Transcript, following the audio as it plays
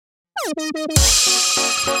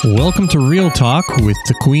Welcome to Real Talk with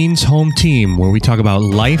the Queens Home Team, where we talk about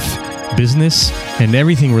life, business, and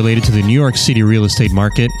everything related to the New York City real estate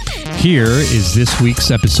market. Here is this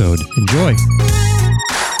week's episode. Enjoy.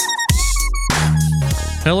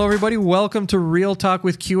 Hello, everybody. Welcome to Real Talk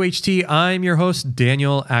with QHT. I'm your host,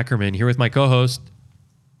 Daniel Ackerman, here with my co-host,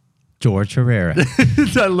 George Herrera.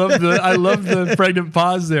 I love the pregnant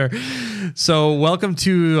pause there. So welcome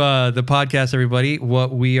to the podcast, everybody.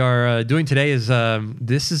 What we are doing today is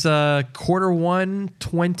this is a quarter one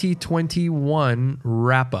 2021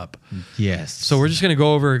 wrap up. Yes. So we're just going to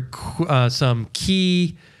go over some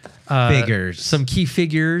key figures, some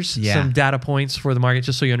data points for the market,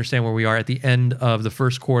 just so you understand where we are at the end of the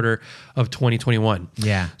first quarter of 2021.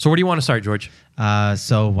 Yeah. So where do you want to start, George?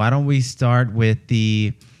 So why don't we start with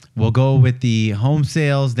we'll go with the home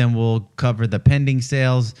sales, then we'll cover the pending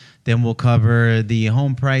sales, then we'll cover the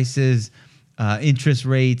home prices, interest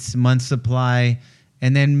rates, month supply,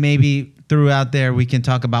 and then maybe throughout there we can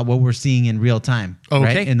talk about what we're seeing in real time,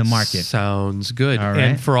 right, in the market. Sounds good. All right.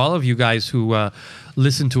 And for all of you guys who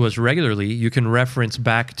listen to us regularly, you can reference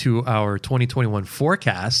back to our 2021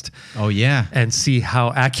 forecast. Oh, yeah. And see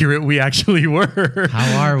how accurate we actually were.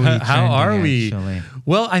 How are we? How are we? Actually?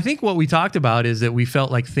 Well, I think what we talked about is that we felt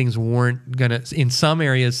like things weren't going to, in some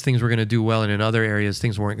areas, things were going to do well, and in other areas,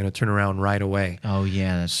 things weren't going to turn around right away. Oh,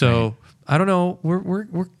 yeah. That's so, right. I don't know.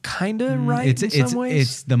 We're kind of right in some ways.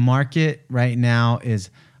 It's the market right now is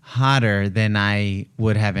hotter than I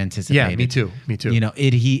would have anticipated. Yeah, me too. You know,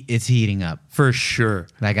 it's heating up. For sure.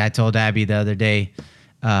 Like I told Abby the other day,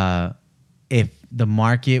 if the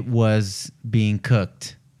market was being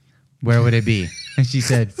cooked, where would it be? And she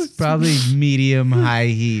said, probably medium high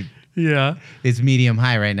heat. Yeah. It's medium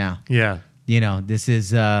high right now. Yeah. You know, this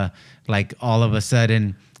is like all of a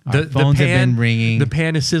sudden our phones have been ringing. The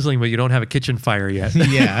pan is sizzling, but you don't have a kitchen fire yet.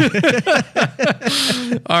 Yeah.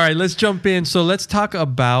 All right, let's jump in. So let's talk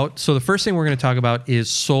about, the first thing we're going to talk about is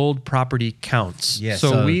sold property counts. Yes.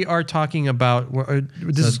 So we are talking about,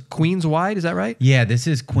 this is Queens wide, is that right? Yeah, this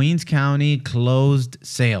is Queens County closed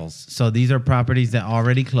sales. So these are properties that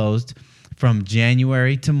already closed from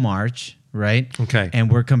January to March, right? Okay.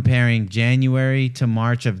 And we're comparing January to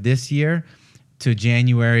March of this year to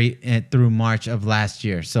January through March of last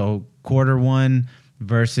year. So quarter one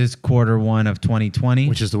versus quarter one of 2020.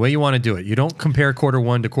 Which is the way you want to do it. You don't compare quarter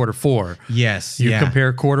one to quarter four. Yes. You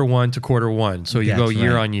compare quarter one to quarter one. So you go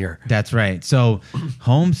year on year. That's right. So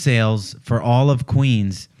home sales for all of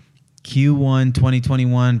Queens, Q1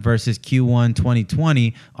 2021 versus Q1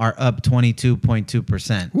 2020 are up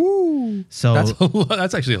 22.2%. Woo! So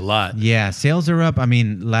that's actually a lot. Yeah, sales are up. I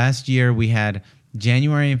mean, last year we had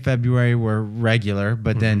January and February were regular,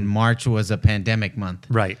 but then March was a pandemic month.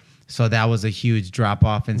 Right. So that was a huge drop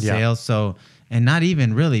off in sales. So, and not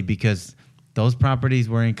even really, because those properties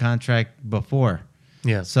were in contract before.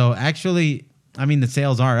 Yeah. So actually, I mean, the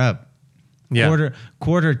sales are up. Yeah.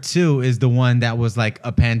 Quarter two is the one that was like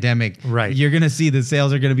a pandemic. Right. You're going to see the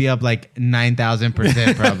sales are going to be up like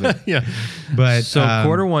 9,000% probably. Yeah. But so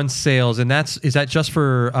quarter one sales, and is that just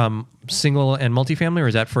for single and multifamily, or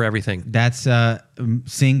is that for everything? That's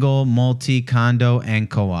single, multi, condo, and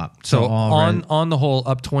co-op. So on the whole,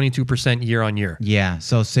 up 22% year on year. Yeah.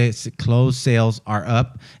 So closed sales are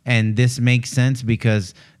up, and this makes sense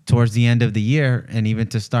because towards the end of the year and even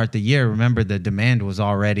to start the year, remember the demand was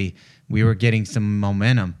already. We were getting some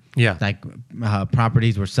momentum. Yeah. Like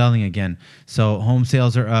properties were selling again. So home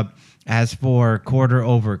sales are up. As for quarter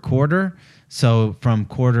over quarter, so from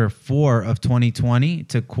quarter four of 2020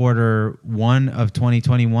 to quarter one of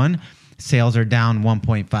 2021, sales are down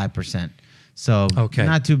 1.5%. So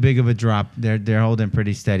not too big of a drop. They're holding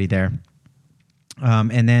pretty steady there.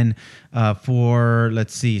 And then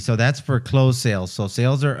let's see. So that's for closed sales. So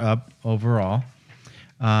sales are up overall.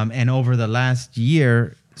 And over the last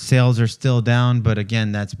year, sales are still down, but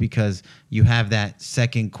again, that's because you have that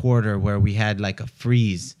second quarter where we had like a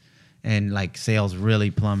freeze and like sales really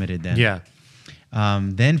plummeted then. Yeah.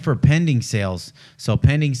 Then for pending sales, so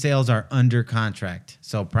pending sales are under contract.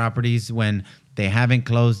 So properties when they haven't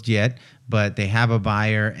closed yet, but they have a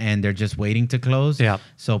buyer and they're just waiting to close. Yeah.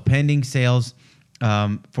 So pending sales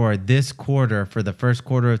for this quarter, for the first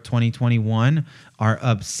quarter of 2021, are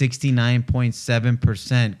up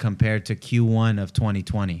 69.7% compared to Q1 of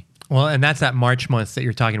 2020. Well, and that's that March month that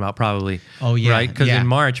you're talking about, probably. Oh, yeah, right. Because yeah. in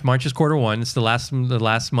March is quarter one. It's the last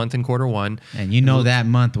month in quarter one. And you know that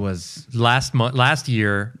month was Last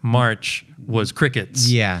year, March was crickets.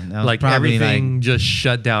 Yeah, that was like probably everything just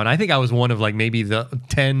shut down. I think I was one of like maybe the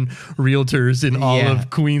 10 realtors in all Yeah. of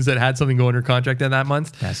Queens that had something go under contract in that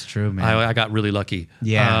month. That's true, man. I got really lucky.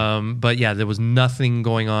 Yeah. But yeah, there was nothing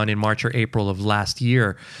going on in March or April of last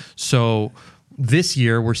year. So this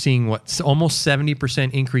year we're seeing almost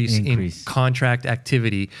 70% increase in contract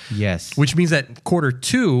activity. Yes. Which means that quarter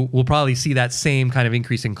two will probably see that same kind of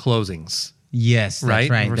increase in closings. Yes, that's Right?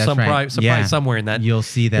 right. Or That's probably somewhere in that you'll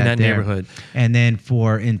see that in that there. neighborhood. And then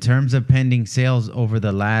in terms of pending sales over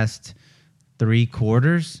the last 3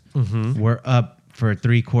 quarters, we're up for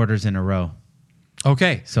 3 quarters in a row.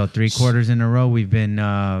 Okay. So 3 quarters in a row, we've been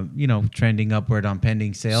trending upward on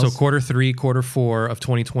pending sales. So quarter three, quarter four of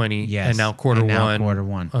 2020, Yes. and now quarter one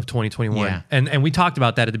one of 2021. Yeah. And we talked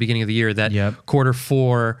about that at the beginning of the year, that Yep. quarter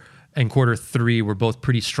four and quarter three were both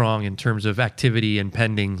pretty strong in terms of activity and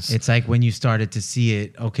pendings. It's like when you started to see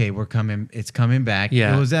it, okay, it's coming back.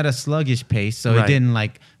 Yeah. It was at a sluggish pace, so Right. it didn't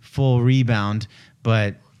like full rebound,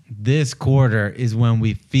 but this quarter is when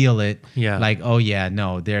we feel it. Yeah. Like, oh yeah,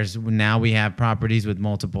 no, now we have properties with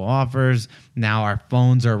multiple offers. Now our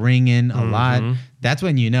phones are ringing a lot. That's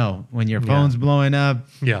when when your phone's blowing up.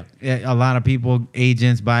 Yeah. A lot of people,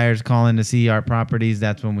 agents, buyers calling to see our properties.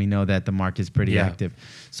 That's when we know that the market's pretty Yeah. active.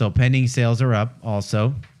 So pending sales are up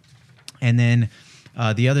also. And then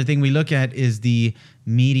the other thing we look at is the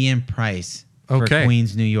median price for Okay.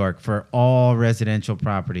 Queens, New York, for all residential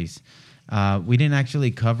properties. We didn't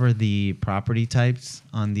actually cover the property types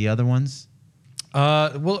on the other ones.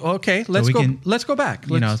 Well, okay. Let's go back.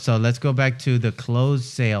 So let's go back to the closed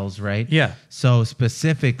sales, right? Yeah. So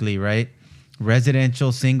specifically, right,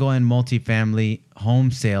 residential, single, and multifamily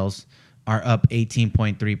home sales are up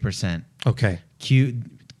 18.3%. Okay.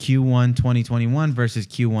 Q1 2021 versus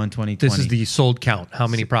Q1 2020. This is the sold count. How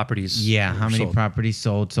many properties? Yeah, how many sold? properties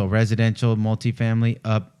sold? So residential, multifamily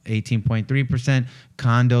up 18.3%.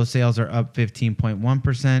 Condo sales are up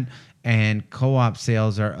 15.1%. And co-op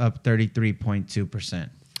sales are up 33.2%.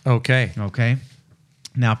 Okay. Okay.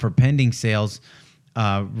 Now for pending sales,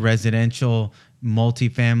 residential,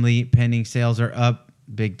 multifamily pending sales are up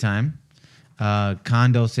big time.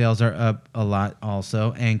 Condo sales are up a lot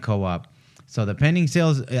also, and co-op. So the pending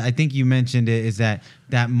sales, I think you mentioned it, is that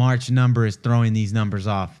March number is throwing these numbers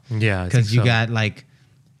off. Yeah, because you got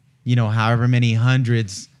however many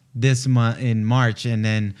hundreds this month in March, and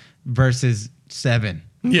then versus 7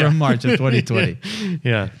 from March of 2020.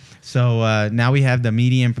 Yeah. So now we have the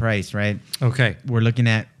median price, right? Okay. We're looking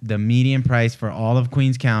at the median price for all of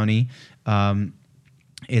Queens County.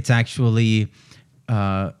 It's actually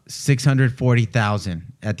 $640,000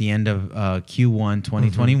 at the end of Q1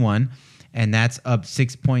 2021, and that's up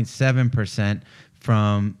 6.7%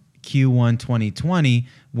 from Q1 2020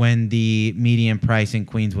 when the median price in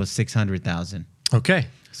Queens was $600,000. Okay.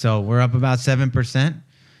 So we're up about 7%,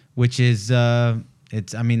 which is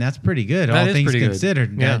that's pretty good, That all is things pretty good.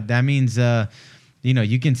 considered. Yeah. That means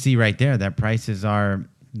you can see right there that prices they're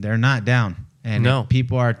not down. And No. if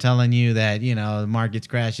people are telling you that, the market's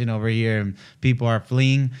crashing over here and people are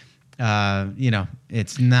fleeing,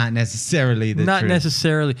 it's not necessarily the Not truth.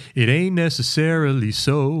 necessarily. It ain't necessarily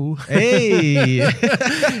so. Hey,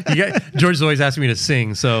 George's always asking me to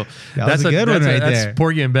sing, so That was a good one right there. That's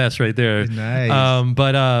Porgy and Bess right there. Nice. I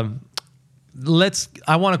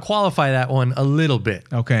want to qualify that one a little bit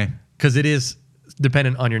okay. because it is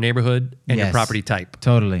dependent on your neighborhood and your Yes. property type.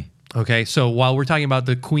 Totally. Okay, so while we're talking about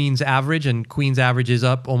the Queens average, and Queens average is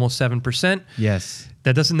up almost 7%, Yes.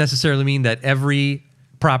 that doesn't necessarily mean that every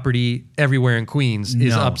property everywhere in Queens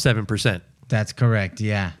is No. up 7%. That's correct.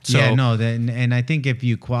 Yeah. So- And I think if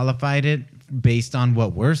you qualified it based on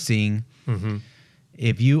what we're seeing,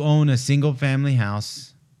 if you own a single family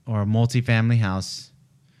house or a multifamily house,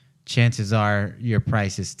 chances are your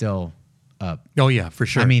price is still up. Oh yeah, for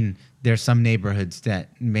sure. I mean, there's some neighborhoods that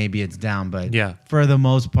maybe it's down, but Yeah. for the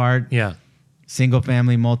most part, yeah, single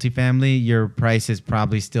family, multifamily, your price is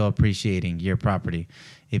probably still appreciating your property.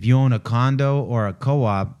 If you own a condo or a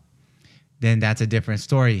co-op, then that's a different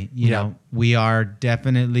story. You know, we are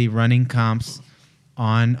definitely running comps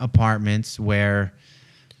on apartments where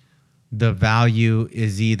the value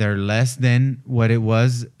is either less than what it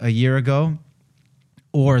was a year ago,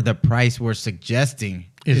 or the price we're suggesting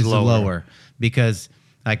is lower. Because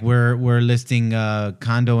like we're listing a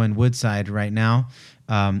condo in Woodside right now,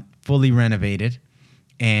 fully renovated,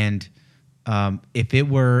 and if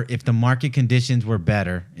the market conditions were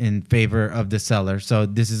better in favor of the seller, so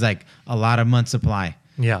this is like a lot of month supply.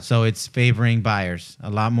 Yeah. So it's favoring buyers, a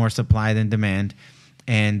lot more supply than demand.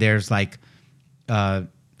 And there's like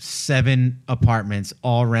 7 apartments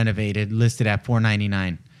all renovated listed at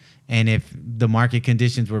 $499. And if the market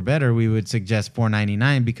conditions were better, we would suggest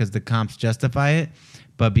 $499 because the comps justify it.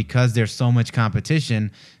 But because there's so much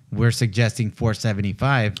competition, we're suggesting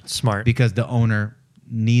 $475. Smart. Because the owner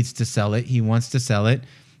needs to sell it. He wants to sell it.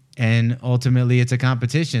 And ultimately, it's a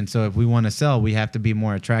competition. So if we want to sell, we have to be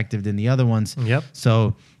more attractive than the other ones. Yep.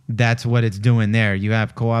 So that's what it's doing there. You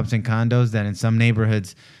have co-ops and condos that in some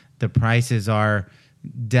neighborhoods, the prices are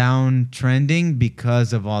downtrending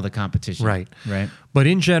because of all the competition. Right. Right. But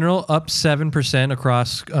in general, up 7%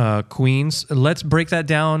 across Queens. Let's break that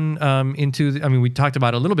down we talked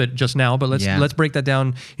about it a little bit just now, but let's break that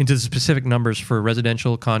down into the specific numbers for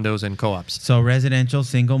residential, condos, and co-ops. So residential,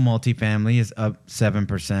 single, multifamily is up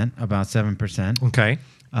 7%, about 7%. Okay.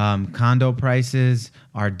 Condo prices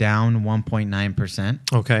are down 1.9%.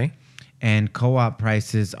 Okay. And co-op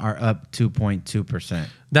prices are up 2.2%.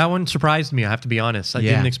 That one surprised me, I have to be honest. I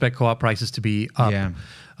didn't expect co-op prices to be up.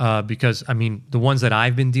 Yeah. Because, the ones that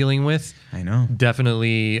I've been dealing with I know.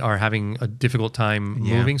 definitely are having a difficult time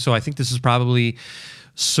Yeah. moving. So I think this is probably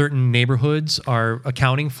certain neighborhoods are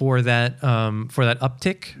accounting for that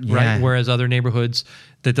uptick, Yeah. right? Whereas other neighborhoods,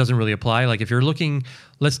 that doesn't really apply. Like if you're looking,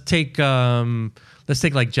 let's take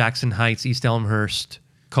like Jackson Heights, East Elmhurst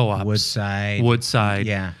co-ops. Woodside.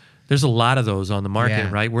 Yeah. There's a lot of those on the market,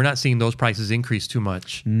 Yeah. right? We're not seeing those prices increase too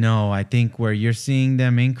much. No, I think where you're seeing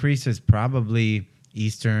them increase is probably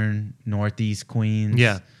Eastern, Northeast Queens.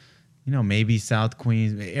 Yeah. Maybe South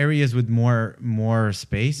Queens, areas with more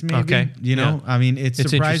space, maybe. Okay. It's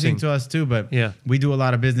surprising interesting. to us too, but Yeah. we do a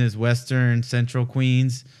lot of business Western, Central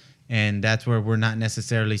Queens, and that's where we're not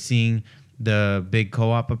necessarily seeing the big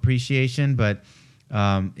co-op appreciation, but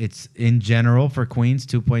it's in general for Queens,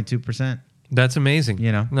 2.2%. That's amazing.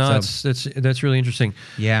 No, so- that's really interesting.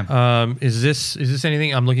 Yeah. Is this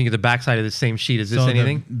anything? I'm looking at the backside of the same sheet. Is this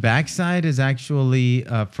anything? The backside is actually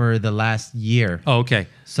for the last year. Oh, okay.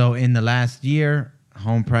 So in the last year,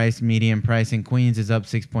 home price, median price in Queens is up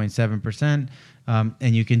 6.7%. And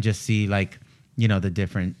you can just see the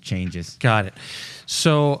different changes. Got it.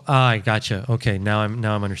 So I gotcha. Okay, now I'm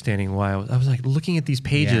understanding why I was like looking at these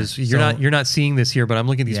pages. Yeah. You're not seeing this here, but I'm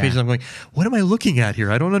looking at these Yeah. pages. I'm going, what am I looking at here?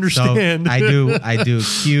 I don't understand. So I do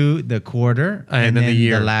Q the quarter And then the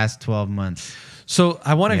year. the last 12 months. So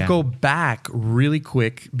I want to Yeah. go back really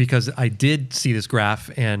quick because I did see this graph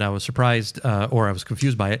and I was surprised or I was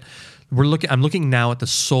confused by it. I'm looking now at the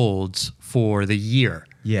solds for the year.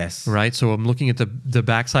 Yes. Right. So I'm looking at the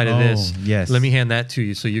backside of this. Yes. Let me hand that to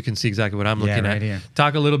you so you can see exactly what I'm looking right at. here.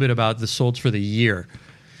 Talk a little bit about the solds for the year.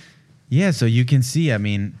 Yeah. So you can see,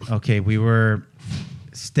 we were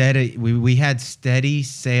steady. We had steady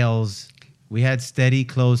sales. We had steady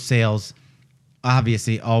closed sales.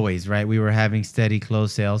 Obviously, always, right? We were having steady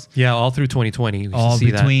closed sales. Yeah. All through 2020. We All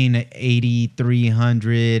see between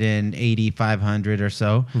 8,300 and 8,500 or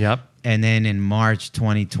so. that. Yep. And then in March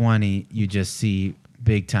 2020, you just see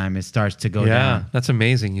big time. It starts to go Yeah. down. That's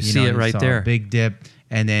amazing. You see it right saw a there. big dip.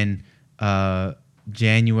 And then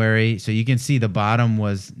January. So you can see the bottom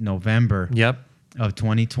was November Yep. of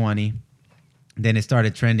 2020. Then it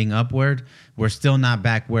started trending upward. We're still not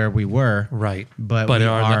back where we were. Right. But on we the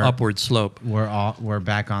are- upward slope. We're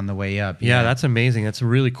back on the way up. Yeah, that's amazing. That's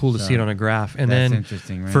really cool to see it on a graph. And that's then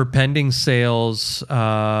interesting, right? for pending sales,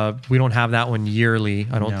 we don't have that one yearly,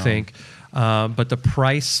 I don't No. think. But the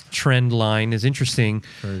price trend line is interesting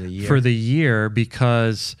For the year.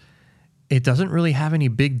 because it doesn't really have any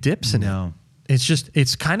big dips in No. it. It's just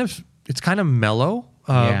it's kind of mellow,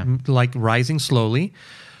 Yeah. like rising slowly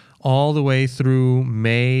all the way through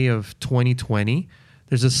May of 2020.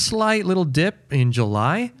 There's a slight little dip in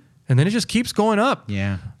July, and then it just keeps going up.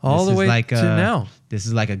 Yeah. All This the is way like to now. This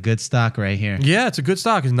is like a good stock right here. Yeah, it's a good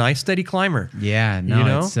stock. It's a nice steady climber. Yeah,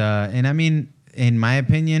 no, it's and I mean, in my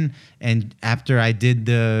opinion, and after I did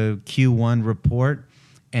the Q1 report,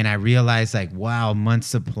 and I realized wow, month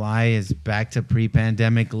supply is back to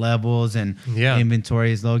pre-pandemic levels, and Yeah.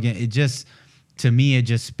 inventory is low again. It just, to me, it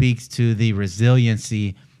just speaks to the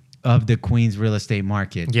resiliency of the Queens real estate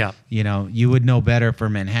market. Yeah. You would know better for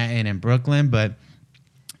Manhattan and Brooklyn, but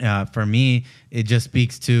for me, it just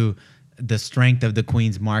speaks to the strength of the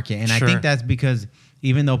Queens market. And Sure. I think that's because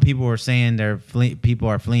even though people were saying people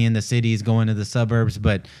are fleeing the cities, going to the suburbs,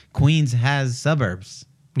 but Queens has suburbs.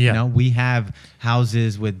 Yeah. We have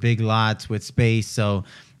houses with big lots with space. So,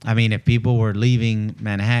 if people were leaving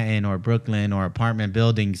Manhattan or Brooklyn or apartment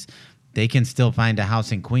buildings, they can still find a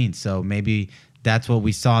house in Queens. So maybe that's what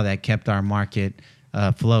we saw that kept our market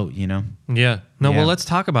afloat, you know? Yeah. No, Yeah. well, let's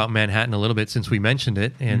talk about Manhattan a little bit since we mentioned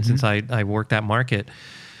it. And since I work that market,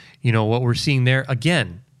 you know, what we're seeing there,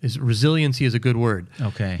 again, is resiliency is a good word.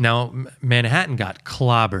 Okay. Now, Manhattan got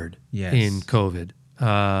clobbered Yes. in COVID.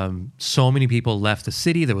 So many people left the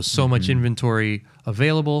city. There was so much inventory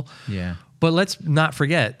available. Yeah. But let's not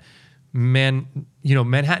forget, Manhattan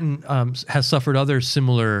has suffered other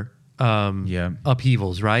similar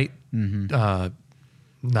upheavals, right? 9/11.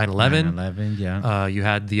 9/11, yeah. You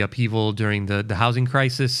had the upheaval during the housing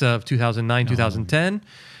crisis of 2009, 2010,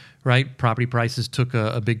 right? Property prices took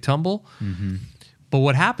a big tumble. But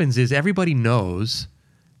what happens is everybody knows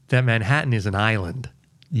that Manhattan is an island.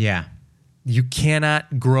 Yeah. You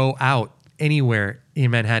cannot grow out anywhere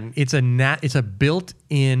in Manhattan. It's a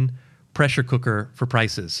built-in pressure cooker for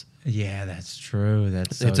prices. Yeah, that's true.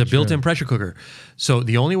 It's a built-in pressure cooker. So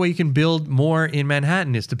the only way you can build more in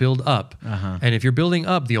Manhattan is to build up. And if you're building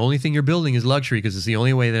up, the only thing you're building is luxury because it's the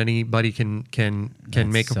only way that anybody can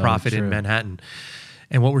make a profit in Manhattan.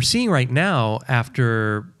 And what we're seeing right now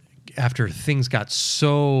after things got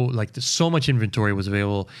so much inventory was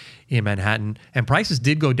available in Manhattan and prices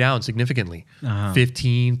did go down significantly,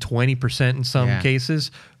 15, 20% in some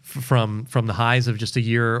cases from the highs of just a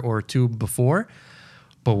year or two before.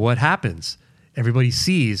 But what happens? Everybody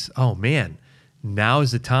sees, oh man, now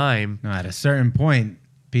is the time. No, at a certain point,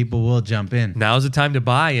 people will jump in. Now is the time to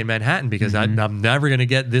buy in Manhattan because I'm never going to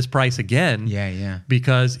get this price again. Yeah.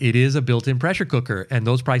 Because it is a built-in pressure cooker and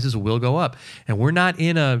those prices will go up. And we're not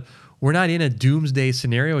in a doomsday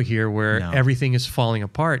scenario here where everything is falling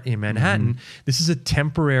apart in Manhattan. This is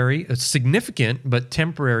a significant but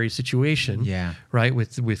temporary situation. Yeah. Right,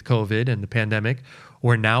 with COVID and the pandemic,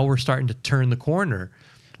 where now we're starting to turn the corner.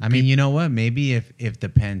 I mean, you know what? Maybe if the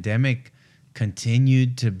pandemic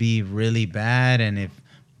continued to be really bad and if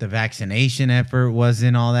the vaccination effort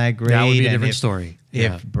wasn't all that great, that would be a and different story.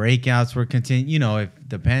 If breakouts were continuing, if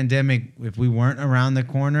the pandemic, if we weren't around the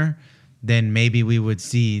corner, then maybe we would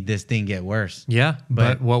see this thing get worse. Yeah,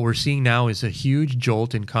 but what we're seeing now is a huge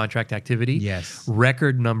jolt in contract activity. Yes.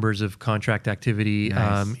 Record numbers of contract activity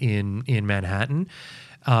in Manhattan.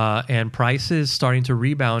 And prices starting to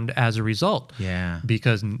rebound as a result. Yeah.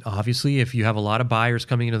 Because obviously, if you have a lot of buyers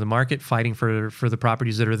coming into the market fighting for the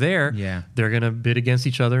properties that are there, they're going to bid against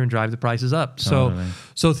each other and drive the prices up. Totally.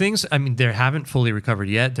 So things, I mean, they haven't fully recovered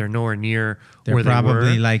yet. They're nowhere near where they were. They're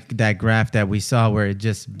probably like that graph that we saw where it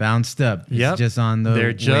just bounced up. It's just on the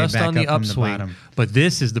They're just way back on the up from upswing. bottom. But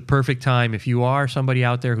this is the perfect time. If you are somebody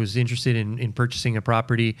out there who's interested in purchasing a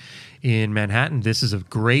property in Manhattan, this is a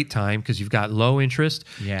great time because you've got low interest.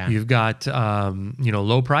 Yeah. You've got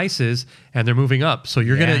low prices and they're moving up. So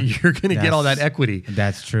you're gonna get all that equity.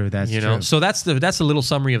 That's true. That's true. So that's a little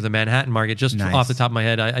summary of the Manhattan market. Just off the top of my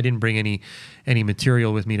head, I didn't bring any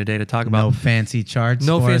material with me today to talk about. No fancy charts.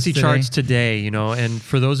 No fancy charts today. And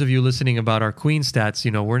for those of you listening about our Queen stats,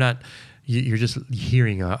 we're not. You're just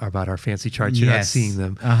hearing about our fancy charts. You're not seeing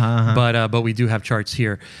them. But we do have charts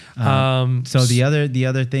here. So the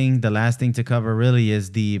other thing, the last thing to cover really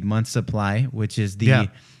is the month supply, which is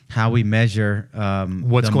how we measure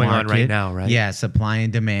what's the going market. on right now, right? Yeah, supply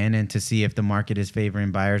and demand, and to see if the market is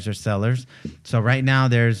favoring buyers or sellers. So right now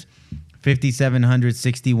there's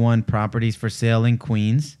 5,761 properties for sale in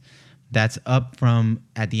Queens. That's up from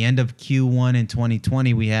at the end of Q1 in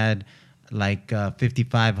 2020 we had like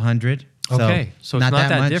 5,500. Okay, so it's not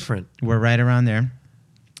that much. different. We're right around there.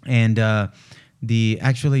 And I think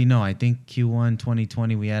Q1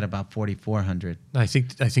 2020 we had about 4,400. I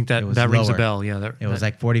think that rings lower. a bell. Yeah, It was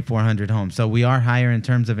like 4,400 homes. So we are higher in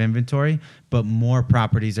terms of inventory, but more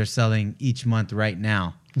properties are selling each month right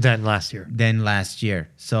now than last year.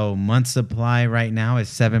 So month supply right now is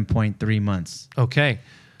 7.3 months. Okay.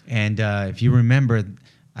 And if you remember,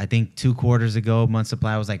 I think 2 quarters ago, month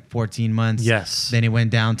supply was like 14 months. Yes. Then it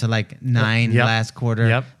went down to like 9 last quarter.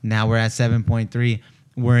 Yep. Now we're at 7.3.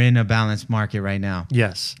 We're in a balanced market right now.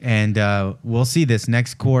 Yes. And we'll see this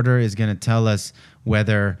next quarter is going to tell us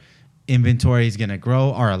whether inventory is going to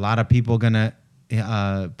grow or a lot of people going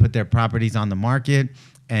to put their properties on the market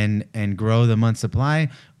and grow the month supply,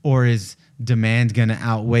 or is demand going to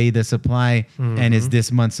outweigh the supply, and is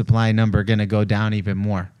this month's supply number going to go down even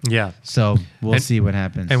more? Yeah. So we'll see what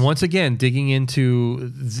happens. And once again, digging into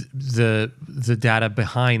the data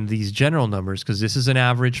behind these general numbers, because this is an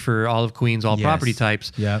average for all of Queens, all property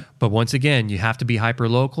types. Yep. But once again, you have to be hyper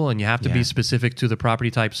local and you have to be specific to the property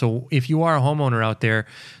type. So if you are a homeowner out there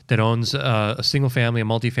that owns a single family, a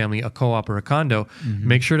multifamily, a co-op, or a condo,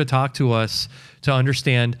 make sure to talk to us to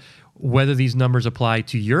understand whether these numbers apply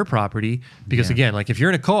to your property. Because again, like if you're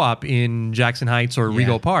in a co-op in Jackson Heights or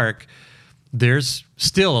Rego Park, there's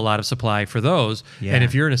still a lot of supply for those. Yeah. And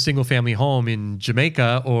if you're in a single family home in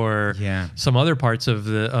Jamaica or Yeah. some other parts of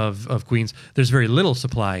the of Queens, there's very little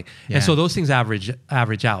supply. Yeah. And so those things average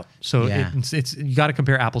out. So Yeah. it's you got to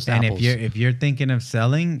compare apples to And apples. if you're thinking of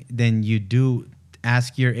selling, then you do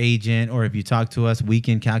ask your agent, or if you talk to us, we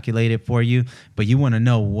can calculate it for you. But you want to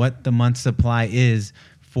know what the month supply is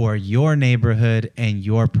for your neighborhood and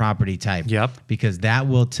your property type. Yep. Because that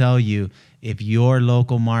will tell you if your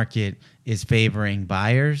local market is favoring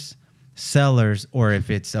buyers, sellers, or if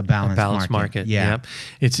it's a balanced market. Yeah. Yep.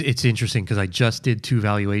 It's interesting because I just did 2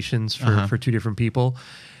 valuations for 2 different people.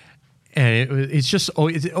 And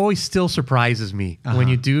it always still surprises me when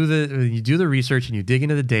you do the research and you dig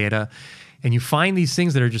into the data and you find these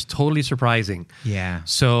things that are just totally surprising. Yeah.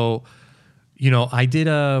 So, I did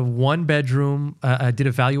a 1-bedroom. I did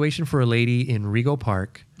a valuation for a lady in Rego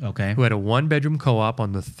Park. Okay. Who had a 1-bedroom co-op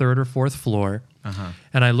on the 3rd or 4th floor.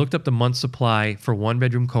 And I looked up the month supply for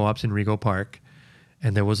 1-bedroom co-ops in Rego Park,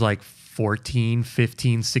 and there was like 14,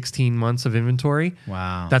 15, 16 months of inventory.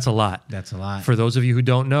 Wow. That's a lot. That's a lot. For those of you who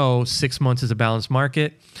don't know, 6 months is a balanced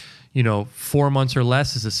market. 4 months or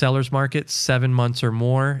less is a seller's market. 7 months or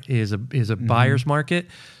more is a buyer's market.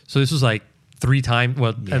 So this was like 3 times,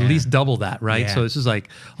 at least double that, right? Yeah. So this is like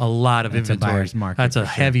a lot of That's a inventory. buyer's market That's a for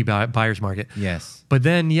sure. heavy buyer's market. Yes. But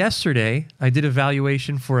then yesterday, I did a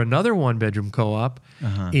valuation for another 1-bedroom co-op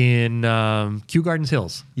in Kew Gardens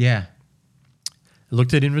Hills. Yeah.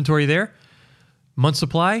 Looked at inventory there. Month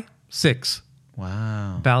supply, 6.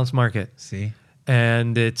 Wow. Balanced market. See?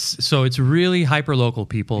 And it's really hyper local,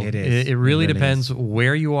 people. It is. It really It really depends is.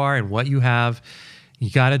 where you are and what you have. You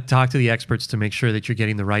got to talk to the experts to make sure that you're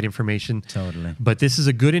getting the right information. Totally. But this is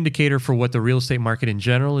a good indicator for what the real estate market in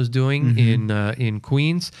general is doing in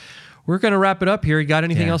Queens. We're going to wrap it up here. You got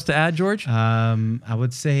anything Yeah. else to add, George? I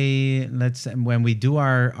would say when we do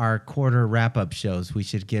our quarter wrap up shows, we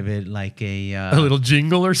should give it like A little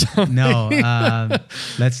jingle or something? no.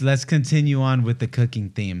 Let's continue on with the cooking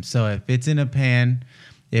theme. So if it's in a pan,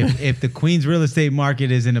 if the Queens real estate market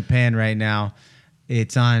is in a pan right now,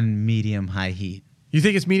 it's on medium high heat You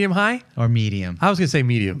think it's medium high? or medium. I was going to say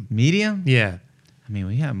medium. Medium? Yeah. I mean,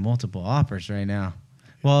 we have multiple offers right now.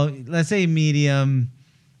 Well, let's say medium,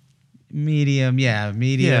 medium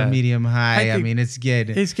high. I think mean, it's good.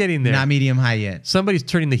 it's getting there. Not medium high yet. Somebody's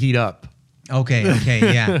turning the heat up. Okay,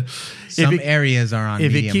 yeah. Some areas are on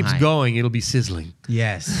If medium it keeps high. going, it'll be sizzling.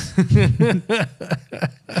 Yes.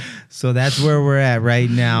 So that's where we're at right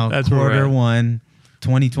now. That's where we're quarter at. 1,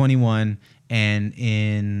 2021, and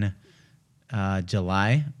in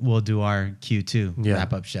July we'll do our Q2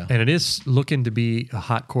 wrap up show. And it is looking to be a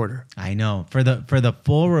hot quarter. I know. For the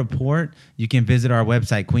full report, you can visit our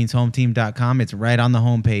website, queenshometeam.com. It's right on the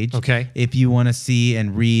homepage. Okay. If you want to see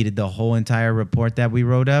and read the whole entire report that we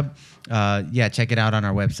wrote up, check it out on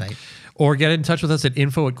our website. Or get in touch with us at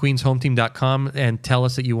info@queenshometeam.com and tell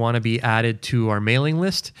us that you want to be added to our mailing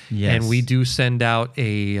list. Yes. And we do send out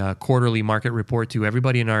a quarterly market report to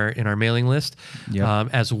everybody in our mailing list, Yep.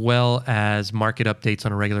 as well as market updates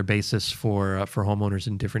on a regular basis for homeowners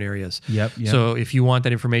in different areas. Yep. So if you want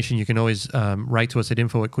that information, you can always write to us at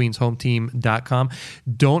info@queenshometeam.com.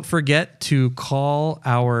 Don't forget to call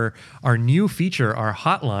our new feature, our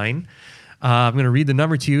hotline. I'm going to read the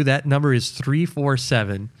number to you. That number is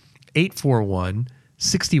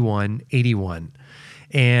 347-841-6181.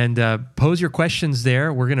 And pose your questions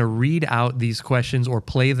there. We're going to read out these questions or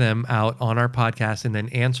play them out on our podcast and then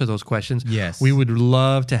answer those questions. Yes. We would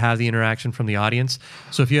love to have the interaction from the audience.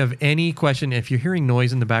 So if you have any question, if you're hearing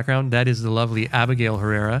noise in the background, that is the lovely Abigail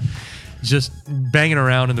Herrera just banging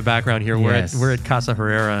around in the background here. Yes. We're at Casa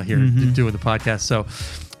Herrera here doing the podcast. So,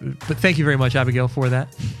 but thank you very much, Abigail, for that.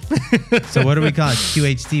 So what do we call it?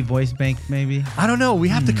 QHT voice bank, maybe? I don't know. We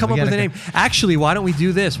have to come we up with a gotta name. Actually, why don't we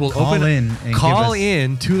do this? We'll Call in and call give us-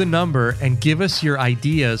 in to the number and give us your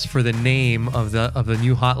ideas for the name of the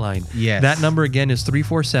new hotline. Yes. That number again is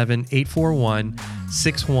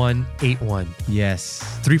 347-841-6181. Yes.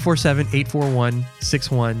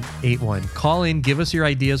 347-841-6181. Call in, give us your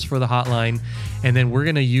ideas for the hotline, and then we're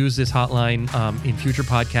going to use this hotline in future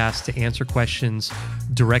podcasts to answer questions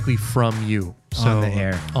directly from you. On the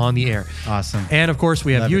air. On the air. Awesome. And of course,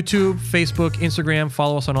 we have Love it. YouTube, Facebook, Instagram.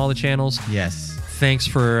 Follow us on all the channels. Yes. Thanks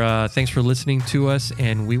for listening to us,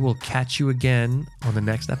 and we will catch you again on the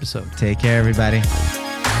next episode. Take care, everybody.